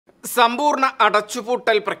സമ്പൂർണ്ണ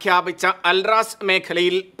അടച്ചുപൂട്ടൽ പ്രഖ്യാപിച്ച അൽറാസ്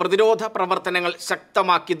മേഖലയിൽ പ്രതിരോധ പ്രവർത്തനങ്ങൾ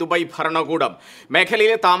ശക്തമാക്കി ദുബായ് ഭരണകൂടം.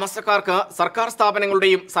 മേഖലയിലെ താമസക്കാർക്ക് സർക്കാർ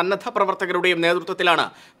സ്ഥാപനങ്ങളുടെയും സന്നദ്ധ പ്രവർത്തകരുടെയും നേതൃത്വത്തിലാണ്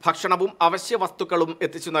ഭക്ഷണവും അവശ്യ വസ്തുക്കളും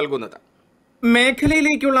എത്തിച്ചു നൽകുന്നത്.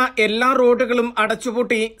 മേഖലയിലേക്കുള്ള എല്ലാ റോഡുകളും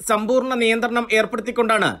അടച്ചുപൂട്ടി സമ്പൂർണ്ണ നിയന്ത്രണം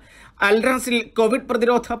ഏർപ്പെടുത്തിക്കൊണ്ടാണ് അൽറാസിൽ കോവിഡ്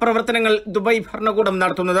പ്രതിരോധ പ്രവർത്തനങ്ങൾ ദുബായ് ഭരണകൂടം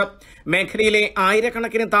നടത്തുന്നത്. മേഖലയിലെ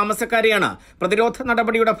ആയിരക്കണക്കിന് താമസക്കാരെയാണ് പ്രതിരോധ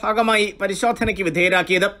നടപടിയുടെ ഭാഗമായി പരിശോധനയ്ക്ക്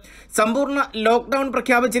വിധേയരാക്കിയത്. സമ്പൂർണ്ണ ലോക്ഡൌൺ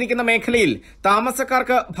പ്രഖ്യാപിച്ചിരിക്കുന്ന മേഖലയിൽ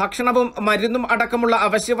താമസക്കാർക്ക് ഭക്ഷണവും മരുന്നും അടക്കമുള്ള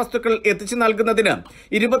അവശ്യവസ്തുക്കൾ എത്തിച്ചു നൽകുന്നതിന്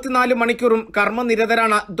 24 മണിക്കൂറും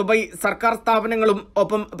കർമ്മനിരതരാണ് ദുബായ് സർക്കാർ സ്ഥാപനങ്ങളും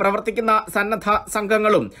ഒപ്പം പ്രവർത്തിക്കുന്ന സന്നദ്ധ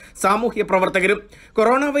സംഘങ്ങളും സാമൂഹ്യ പ്രവർത്തകരും.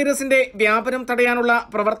 കൊറോണ വൈറസിന്റെ വ്യാപനം തടയാനുള്ള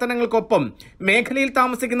പ്രവർത്തനങ്ങൾക്കൊപ്പം മേഖലയിൽ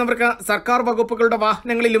താമസിക്കുന്നവർക്ക് സർക്കാർ വകുപ്പുകളുടെ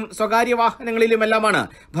വാഹനങ്ങളിലും സ്വകാര്യ വാഹനങ്ങളിലുമെല്ലാമാണ്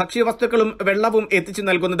ഭക്ഷ്യവസ്തുക്കളും വെള്ളവും എത്തിച്ചു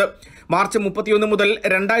നൽകുന്നത്. മാർച്ച് 31 മുതൽ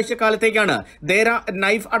 2 ആഴ്ചക്കാലത്തേക്കാണ് ദേര,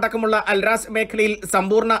 നൈഫ് അടക്കമുള്ള അൽറാസ് മേഖലയിൽ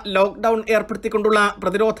സമ്പൂർണ്ണ ലോക്ഡൌൺ ഏർപ്പെടുത്തിക്കൊണ്ടുള്ള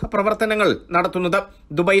പ്രതിരോധ പ്രവർത്തനങ്ങൾ നടത്തുന്നത്.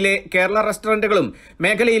 ദുബായിലെ കേരള റെസ്റ്റോറന്റുകളും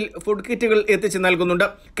മേഖലയിൽ ഫുഡ് കിറ്റുകൾ എത്തിച്ചു നൽകുന്നുണ്ട്.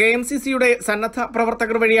 KMCCയുടെ സന്നദ്ധ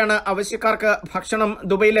പ്രവർത്തകർ വഴിയാണ് ആവശ്യക്കാർക്ക് ഭക്ഷണം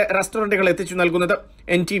ദുബായിലെ റെസ്റ്റോറന്റുകൾ എത്തിച്ചു നൽകുന്നത്.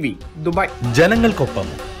 NTV Dubai. ജനങ്ങൾക്കൊപ്പം,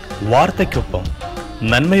 വാർത്തയ്ക്കൊപ്പം,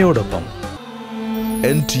 നന്മയോടൊപ്പം.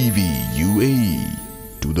 NTV UAE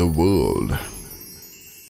to the world.